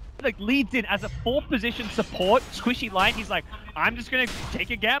 Blinks it. Like leads in as a 4th position support. Squishy line. He's like, I'm just gonna take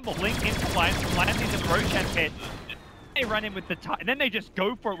a gamble. Blink into line. Line into the Roshan pit. They run in with the tide, and then they just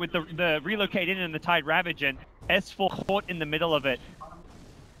go for it with the relocate in and the Tide Ravage, and S4 caught in the middle of it.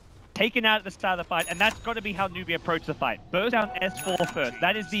 Taken out at the start of the fight, and that's got to be how Newbee approach the fight. Burst down S4 first.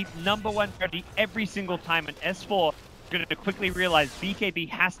 That is the #1 priority every single time, and S4 is going to quickly realize BKB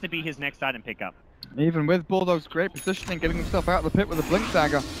has to be his next item pickup. Even with Bulldog's great positioning, getting himself out of the pit with a Blink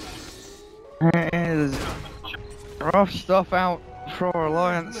Dagger. It is rough stuff out for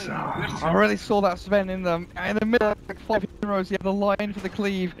Alliance. I really saw that Sven in the middle of like 5 heroes. He had the line for the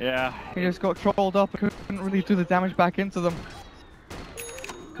cleave. Yeah. He just got trolled up and couldn't really do the damage back into them.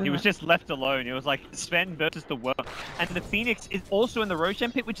 He was just left alone. It was like Sven versus the world. And the Phoenix is also in the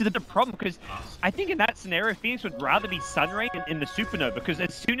Roshan pit, which is a problem because I think in that scenario, Phoenix would rather be Sunray in the Supernova, because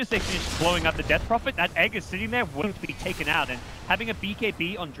as soon as they finish blowing up the Death Prophet, that egg is sitting there wouldn't be taken out. And having a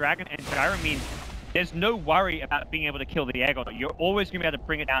BKB on Dragon and Gyro means there's no worry about being able to kill the egg. You're always going to be able to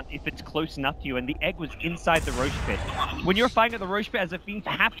bring it down if it's close enough to you, and the egg was inside the Roche pit. When you're fighting at the Roche pit as a Phoenix,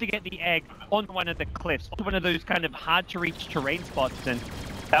 you have to get the egg on one of the cliffs, on one of those kind of hard-to-reach terrain spots, and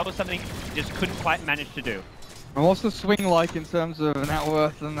that was something you just couldn't quite manage to do. And what's the swing like in terms of net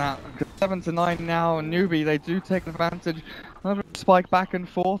worth and that? 7 to 9 now, and Newbee, they do take advantage. Another spike back and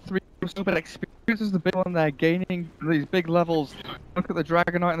forth. 3 stupid experience is the big one. They're gaining these big levels. Look at the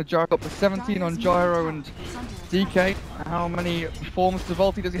Dragonite and the Gyro, up to 17 on Gyro and DK. How many forms of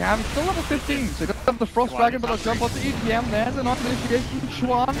ulti does he have? He's still level 15, so he doesn't have the Frost Dragon, but he'll jump onto EPM. There's an initiation.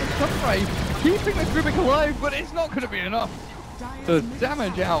 Chuan and Sunray keeping this Rubik alive, but it's not going to be enough. The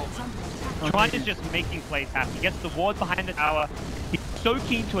damage out. Chuan is just making plays happen. He gets the ward behind the tower. He's so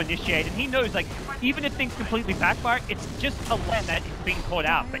keen to initiate, and he knows, like, even if things completely backfire, it's just a land that is being caught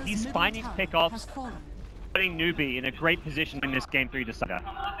out. But he's finding pickoffs, putting Newbee in a great position in this Game 3 decider.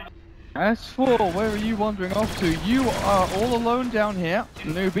 S4, where are you wandering off to? You are all alone down here,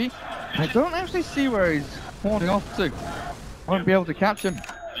 Newbee. I don't actually see where he's wandering off to. I won't be able to catch him.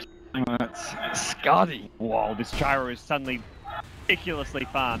 That's Skadi. Whoa, this Gyro is suddenly ridiculously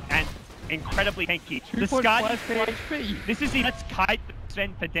farmed and incredibly tanky. The 2.5 Skadi, HP. this is the Let's Kite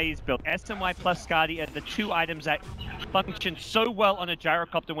Sven for days build. SMY plus Skadi are the 2 items that function so well on a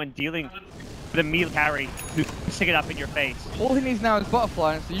Gyrocopter when dealing with a melee carry who can stick it up in your face. All he needs now is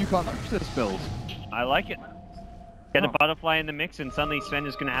Butterfly, so you can't touch this build. I like it. Get a Butterfly in the mix and suddenly Sven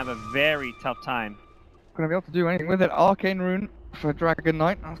is going to have a very tough time. Gonna be able to do anything with it. Arcane Rune for Dragon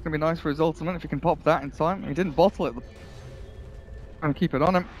Knight. That's gonna be nice for his ultimate if he can pop that in time. He didn't bottle it. And keep it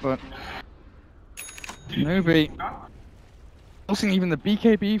on him, but Newbee forcing even the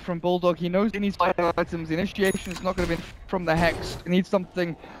BKB from Bulldog. He knows he needs 5 items. The initiation is not going to be from the Hex. He needs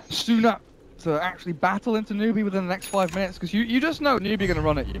something sooner to actually battle into Newbee within the next 5 minutes, because you just know Newbee going to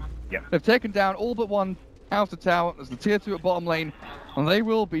run at you. Yeah. They've taken down all but one outer tower. There's the tier 2 at bottom lane, and they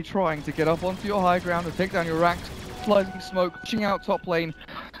will be trying to get up onto your high ground and take down your racks, flying smoke, pushing out top lane.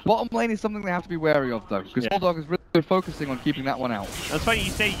 Bottom lane is something they have to be wary of, though, because Bulldog is really focusing on keeping that one out. That's funny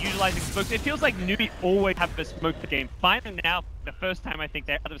you say utilizing smokes. It feels like Newbee always have the smoke the game. Finally now, the first time I think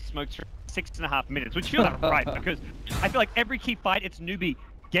they're out of smokes for 6.5 minutes, which feels about right, because I feel like every key fight, it's Newbee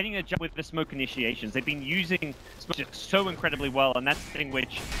getting a jump with the smoke initiations. They've been using smoke so incredibly well, and that's something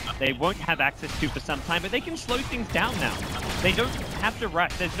which they won't have access to for some time, but they can slow things down now. They don't have to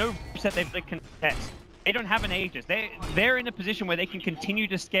rush. There's no set they can contest. They don't have an Aegis. They're in a position where they can continue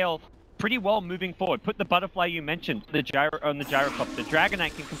to scale pretty well moving forward. Put the butterfly you mentioned, the gyrocopter.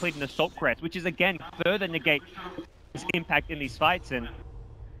 Dragonite can complete an assault crest, which is again further negate his impact in these fights. And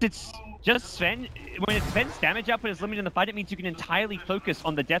it's just Sven. When it's Sven's damage output is limited in the fight, it means you can entirely focus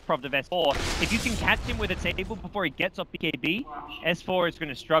on the death prompt of S4. If you can catch him with a table before he gets off BKB, S4 is going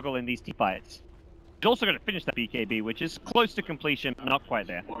to struggle in these team fights. He's also going to finish that BKB, which is close to completion, but not quite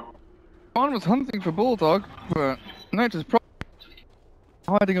there. One was hunting for Bulldog, but Nature's probably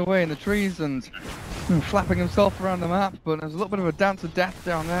hiding away in the trees and flapping himself around the map, but there's a little bit of a dance of death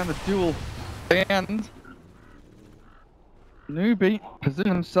down there, the duel at the end. Newbee position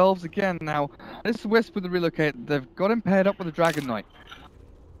themselves again now. This Wisp with the relocate, they've got him paired up with a Dragon Knight.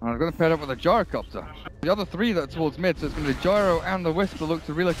 They've got him paired up with a Gyrocopter. The other three that are towards mid, so it's going to be Gyro and the Wisp that look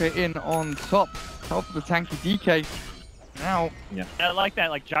to relocate in on top. Help the tanky DK. Now, yeah, I like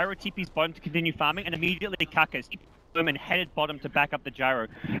that. Like Gyro TP's bottom to continue farming, and immediately Kakas and headed bottom to back up the Gyro,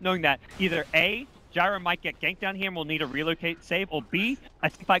 knowing that either A, Gyro might get ganked down here and we'll need a relocate save, or B, a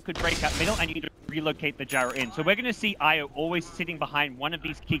team fight could break out middle and you need to relocate the Gyro in. So we're going to see Io always sitting behind one of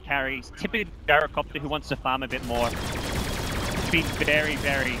these key carries, typically Gyrocopter who wants to farm a bit more. It's been very,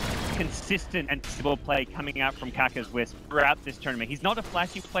 very consistent and stable play coming out from Kaka's Wisp throughout this tournament. He's not a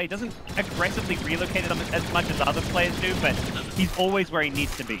flashy play, doesn't aggressively relocate them as much as other players do, but he's always where he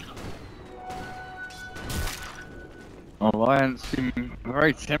needs to be. Alliance seem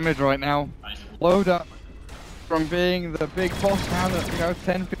very timid right now. Loader from being the big boss now that,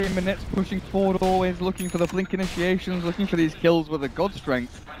 10-15 minutes pushing forward, always looking for the blink initiations, looking for these kills with a god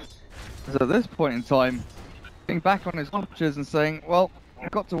strength. So at this point in time, getting back on his launches and saying, well, I've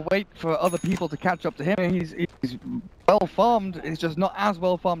got to wait for other people to catch up to him. He's well farmed, he's just not as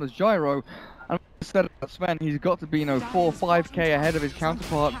well farmed as Gyro. And instead of Sven, he's got to be 4-5k ahead of his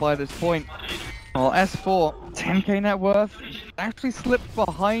counterpart by this point. Well, S4, 10k net worth, actually slipped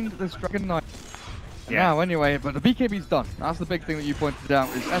behind this Dragon Knight. Yeah. Now, anyway, but the BKB's done. That's the big thing that you pointed out,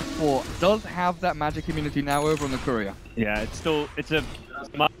 is S4 does have that magic immunity now over on the courier. Yeah, it's a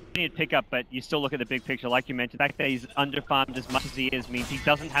needed pickup, but you still look at the big picture, like you mentioned. The fact that he's underfarmed as much as he is means he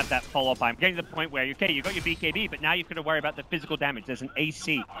doesn't have that follow-up. I'm getting to the point where, okay, you've got your BKB, but now you've got to worry about the physical damage. There's an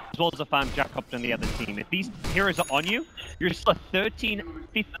AC, as well as a farm Gyrocopter on the other team. If these heroes are on you, you're still a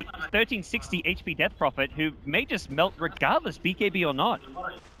 1360 HP death prophet who may just melt regardless, BKB or not.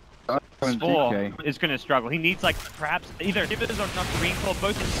 S4 is going to struggle. He needs, like, perhaps either inhibitors or not green core,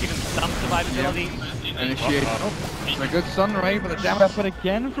 both of them give him some survivability. Initiate. A good Sun Ray, but the damage effort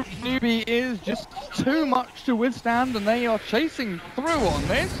again from Newbee is just too much to withstand, and they are chasing through on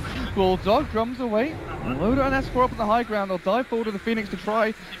this. Bulldog drums away. Loader and S4 up on the high ground. They'll dive forward to the Phoenix to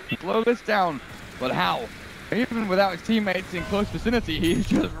try to slow this down. But how? Even without his teammates in close vicinity, he's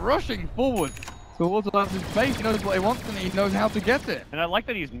just rushing forward towards the left of his base. He knows what he wants and he knows how to get it. And I like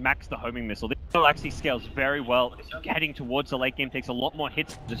that he's maxed the homing missile. This missile actually scales very well. Heading towards the late game takes a lot more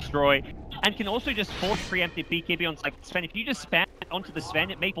hits to destroy, and can also just force preemptive BKB on Sven. If you just spam onto the Sven,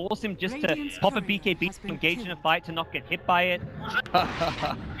 it may force him just to pop a BKB to engage in a fight to not get hit by it.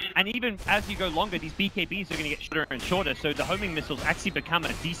 And even as you go longer, these BKBs are going to get shorter and shorter, so the homing missiles actually become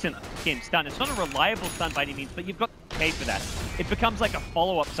a decent stun. It's not a reliable stun by any means, but you've got to pay for that. It becomes like a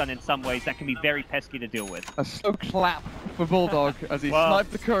follow-up stun in some ways that can be very pesky to deal with. A slow clap for Bulldog as he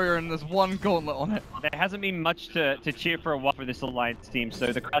sniped the courier, and there's one gauntlet on it. There hasn't been much to cheer for a while for this Alliance team, so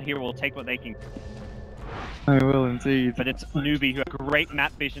the crowd here will take what they can. I will indeed. But it's Newbee who have great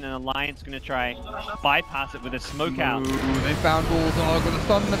map vision, and Alliance going to try bypass it with a smoke out. They found Bulldog with a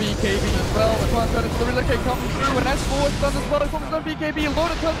stun on the BKB as well. The transfer to the relocate comes through, and S4 is stunned as well. It's on BKB.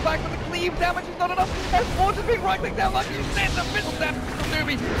 Loader turns back, but the cleave damage is not enough. S4 just being right-clicked down like you said. The middle damage from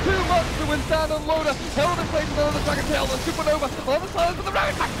Newbee. Too much to withstand on Loader. Held in place with another Dragon Tail. The Supernova on the sides with the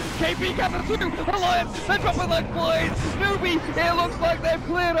Dragon back. KP captain 2. Alliance, they're dropping like flies. Newbee, it looks like they've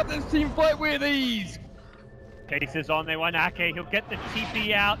cleared up this team fight with ease. Chase is on, they want Ake, he'll get the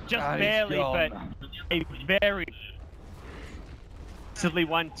TP out, just barely, but a very easily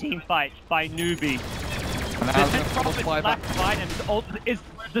won team fight by Newbee. Is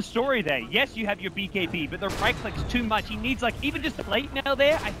the story there. Yes, you have your BKB, but the right click's too much. He needs, like, even just a late nail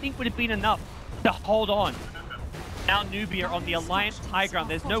there, I think would have been enough to hold on. Now Newbee are on the Alliance high ground.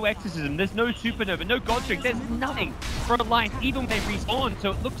 There's no Exorcism, there's no Supernova, no Godstring, there's nothing for Alliance, even when they respawn,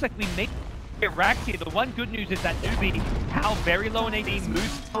 so it looks like we may Racks here. The one good news is that Newbee, how very low in AD,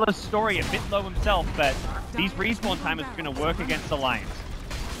 moves to tell a story, a bit low himself, but these respawn timers are going to work against Alliance.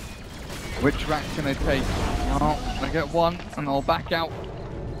 Which rack can they take? Oh, they get one and they'll back out.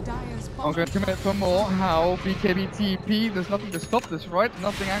 I'm going to commit for more. How? BKB TP. There's nothing to stop this, right?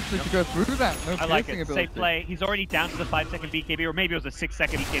 Nothing actually to go through that. No I like it. ability. Safe play. He's already down to the 5-second BKB, or maybe it was a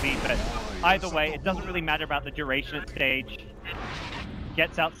 6-second BKB, but either way, it doesn't really matter about the duration at stage.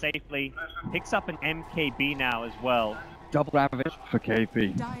 Gets out safely. Picks up an MKB now as well. Double ravage for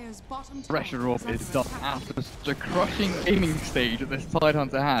KP. Pressure up is done after such a crushing aiming stage that this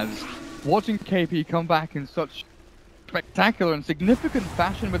Tidehunter has. Watching KP come back in such spectacular and significant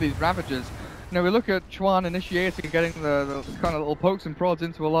fashion with these ravages. You know, we look at Chuan initiating, getting the kind of little pokes and prods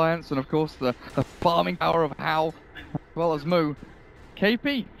into Alliance, and of course the farming power of Hao, as well as Moo.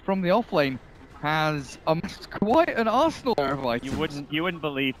 KP from the offlane has amassed quite an arsenal of items. You wouldn't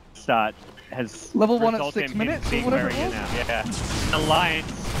believe start has level 1 at resulted 6 in minutes being or whatever where he it is was. now. Yeah.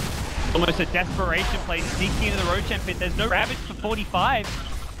 Alliance, almost a desperation play, sneaking into the Roshan pit. There's no Ravage for 45.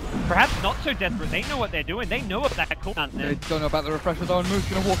 Perhaps not so desperate. They know what they're doing. They know what that cooldown They is. don't know about the refresher though, and Moose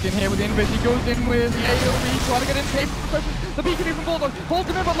gonna walk in here with the invis. He goes in with the AoE, trying to get in tape refreshers. The BKB from Bulldog holds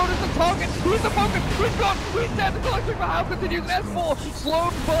him in, but Lotus the target. Who's the focus? Who's gone? Who's dead? The electric for Hao continues. S4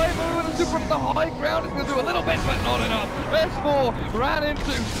 slowed by Moo, and the super from the high ground is gonna do a little bit, but not enough. S4 ran into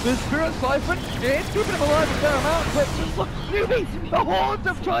the Spirit Siphon. It's keeping him alive a fair amount, but just look, Newbee, the hordes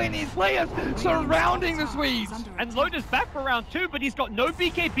of Chinese players surrounding the Swedes. And Lotus back for round 2, but he's got no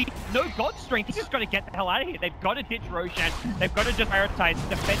BKB, no God Strength. He's just got to get the hell out of here. They've got to ditch Roshan. They've got to just prioritize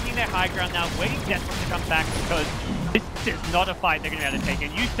defending their high ground now, waiting desperate to come back, because this is not a fight they're going to be able to take.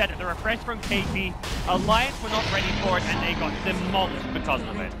 And you said it, the refresh from KP. Alliance were not ready for it, and they got demolished because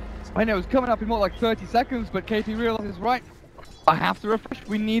of it. I know, it's coming up in more like 30 seconds, but KP realizes, right, I have to refresh.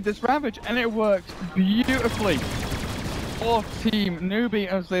 We need this Ravage, and it works beautifully. For Team Newbee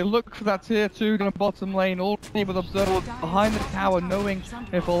as they look for that tier 2 in the bottom lane, all with observers behind the tower, knowing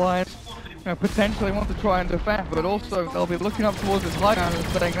if Alliance potentially want to try and defend, but also they'll be looking up towards this high ground and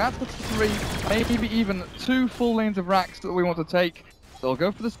saying that's the 3, maybe even 2 full lanes of racks that we want to take. They'll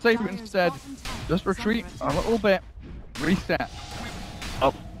go for the safer instead, just retreat a little bit, reset.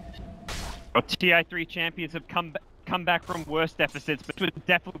 Oh, TI3 champions have come back from worse deficits, but would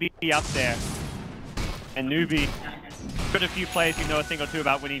definitely be up there. And Newbee, got a few players who know a thing or two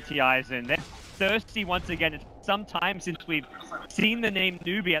about winning TIs, and they're thirsty once again. It's some time since we've seen the name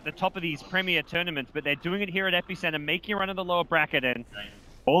Newbee at the top of these premier tournaments, but they're doing it here at Epicenter, making a run of the lower bracket, and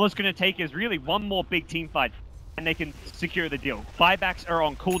all it's going to take is really one more big team fight, and they can secure the deal. Buybacks are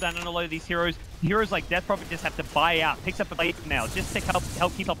on cooldown on a lot of these heroes. Heroes like Death Prophet just have to buy out, picks up a late mail, just to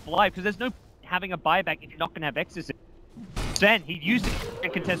help keep up alive, because there's no having a buyback if you're not going to have Exorcism. Then he used it to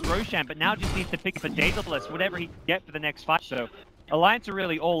contest Roshan, but now just needs to pick up a Daedalus, whatever he can get for the next fight. So Alliance are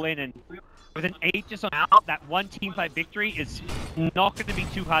really all in, and with an 8 just on out, that one team fight victory is not going to be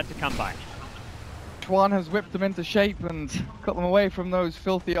too hard to come by. Chuan has whipped them into shape and got them away from those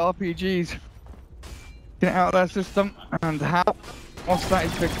filthy RPGs. Get out of their system, and how? Once that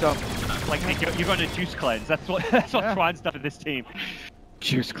is picked up. Like, hey, you're going to juice cleanse. That's what Chuan's done to this team.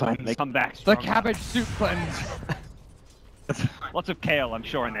 Juice cleanse. They come back The strong. cabbage soup cleanse. Lots of kale, I'm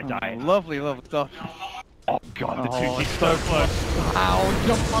sure, in their diet. Lovely, lovely stuff. Oh god, the 2G's it's so close. How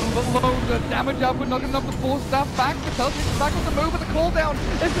jump on the low, the damage up, but not enough to force that back. The Celtics back on the move, but the cooldown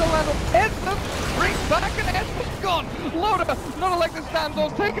is going to land on Edson. Brings back, and Edson's gone. Loader, not elected stands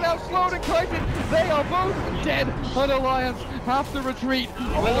on, taken out, slowed and kited. They are both dead. And Alliance have to retreat.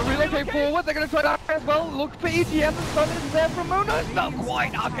 When they relocate forward, they're going to try that as well. Look for EGM, the sun is there from Moon. It's not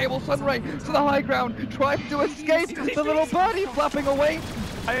quite. Arcable Sunray to the high ground, trying to escape. The little birdie flapping away.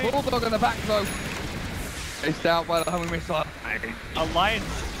 Bulldog on the back though. Chased out by the homing missile. Alliance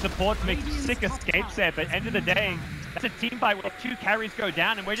support makes sick escapes there, but end of the day, that's a team fight where 2 carries go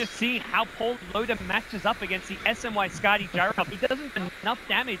down, and we're just seeing how Paul Loader matches up against the SMY Scotty Gyro. He doesn't do enough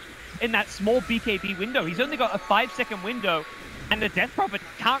damage in that small BKB window. He's only got a 5-second window, and the Death Prophet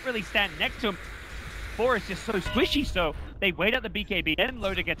can't really stand next to him. 4 is just so squishy, so they wait out the BKB, then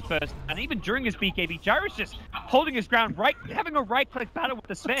Loader gets first, and even during his BKB, Gyro's just holding his ground, having a right-click battle with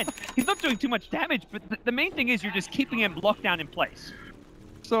the Sven. He's not doing too much damage, but the main thing is you're just keeping him locked down in place.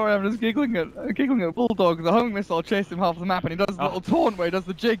 Sorry, I'm just giggling at Bulldog. The homing missile chased him half the map, and he does a little taunt where he does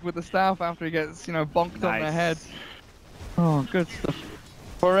the jig with the staff after he gets, bonked on the head. Oh, good stuff.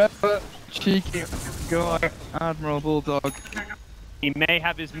 Forever cheeky guy, Admiral Bulldog. He may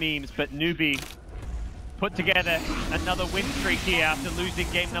have his memes, but Newbee put together another win streak here after losing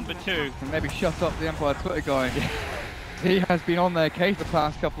game number 2. And maybe shut up the Empire Twitter guy. He has been on their case the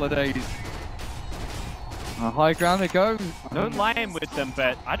past couple of days. High ground they go. No Lion with them,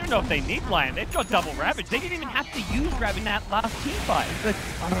 but I don't know if they need Lion. They've got double Ravage. They didn't even have to use Ravage in that last team fight.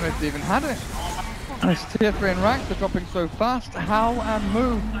 I don't know if they even had it. It's tier 3 in ranks, they're dropping so fast. How and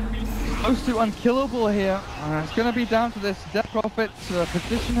Moo close to unkillable here. It's going to be down to this Death Prophet to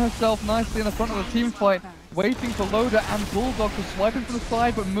position herself nicely in the front of the team fight, waiting for Loader and Bulldog to swipe him from the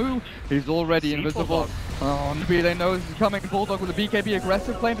side, but Moo, he's already invisible. Oh, Newbee, they know this is coming. Bulldog with the BKB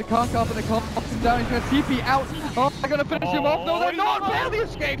aggressive, playing to can't up, and they can't knock him down. He's going to TP out. Oh, they're going to finish him off. No, they're not. Barely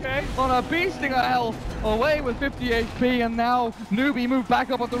escaped on a beasting of health. Away with 50 HP, and now Newbee moved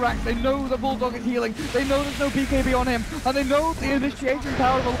back up on the ranks. They know the Bulldog is healing. They know there's no BKB on him, and they know the initiation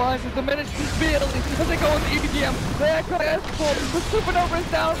power of Alliance is diminished severely as they go on the EPGM. They're going to escort. The Supernova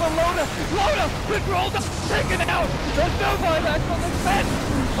is down for Loader. Loader controlled, taken out. There's no buyback on the fence.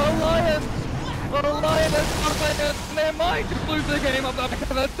 Alliance and they might just lose the game of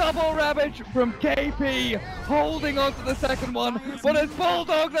the double Ravage from KP, holding on to the second one, but it's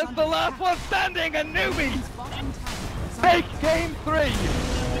Bulldog that's the last one standing, and Newbee take game 3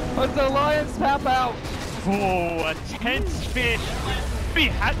 as the Lions tap out. Oh, a tense fish. We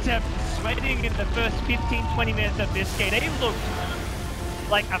had to have sweating in the first 15-20 minutes of this game. They looked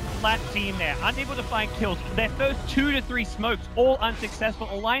like a flat team there, unable to find kills. Their first 2 to 3 smokes, all unsuccessful.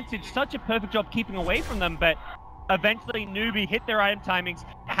 Alliance did such a perfect job keeping away from them, but eventually Newbee hit their item timings.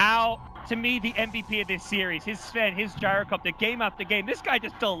 How, to me, the MVP of this series, his Sven, his gyrocopter, game after game, this guy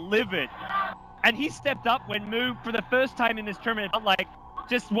just delivered. And he stepped up when Moo, for the first time in this tournament, felt like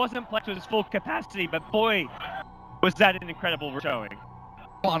just wasn't playing to his full capacity, but boy, was that an incredible showing.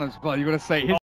 Honest, but you got to say, his